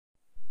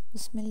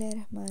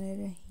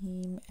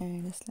Bismillahirrahmanirrahim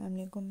and Assalamu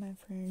alaikum my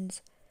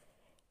friends,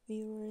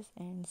 viewers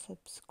and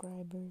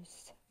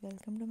subscribers.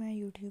 Welcome to my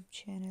YouTube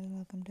channel.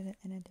 Welcome to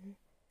another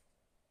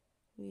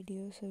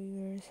video. So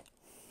viewers,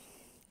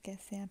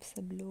 कैसे हैं आप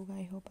सब लोग?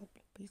 I hope आप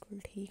लोग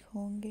बिल्कुल ठीक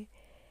होंगे।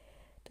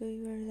 तो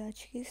व्यूअर्स,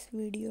 आज की इस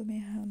वीडियो में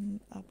हम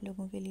आप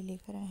लोगों के लिए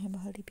लेकर आए हैं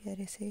बहुत ही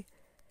प्यारे से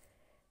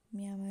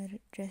म्यांमार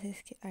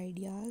ड्रेसेस के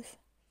आइडियाज़।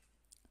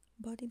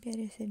 बहुत ही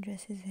प्यारे से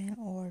ड्रेसेस हैं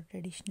और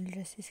ट्रेडिशनल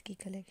ड्रेसेस की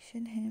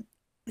कलेक्शन है।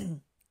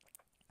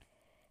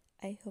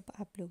 आई होप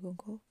आप लोगों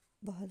को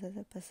बहुत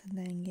ज़्यादा पसंद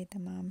आएंगे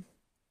तमाम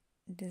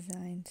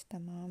डिज़ाइंस,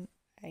 तमाम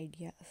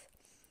आइडियाज़।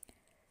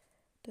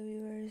 तो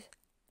viewers,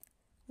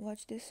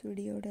 watch this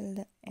video till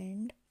the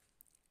end,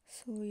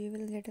 so you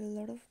will get a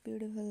lot of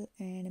beautiful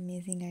and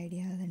amazing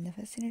ideas and a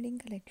fascinating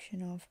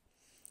collection of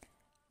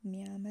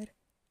Myanmar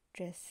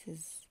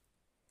dresses.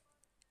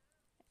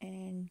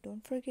 And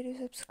don't forget to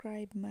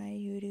subscribe my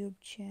YouTube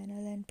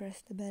channel and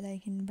press the bell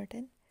icon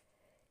button.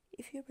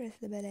 If you press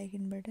the bell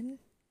icon button,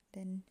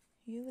 then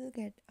you will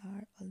get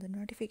all the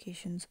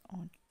notifications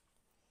on.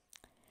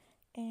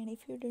 And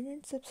if you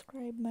didn't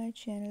subscribe my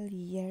channel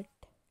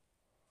yet,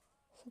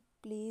 so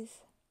please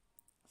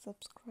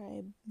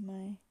subscribe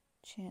my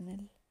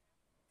channel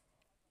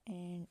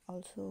and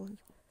also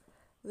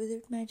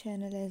visit my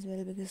channel as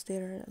well, because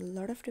there are a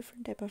lot of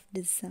different type of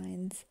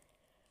designs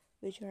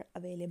which are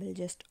available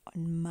just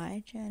on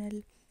my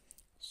channel.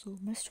 So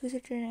must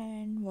visit it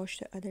and watch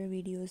the other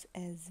videos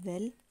as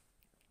well,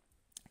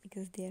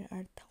 because there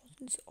are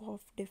thousands of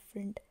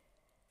different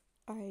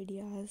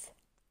ideas.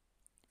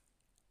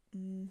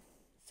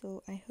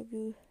 So I hope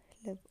you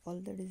love all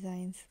the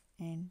designs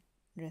and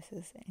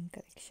dresses and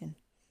collection.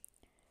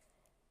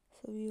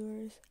 So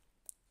viewers,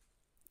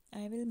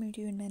 I will meet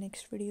you in my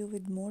next video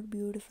with more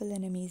beautiful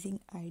and amazing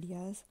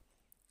ideas.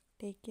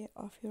 Take care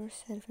of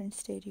yourself and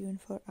stay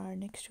tuned for our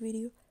next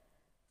video.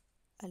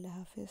 Allah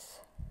Hafiz.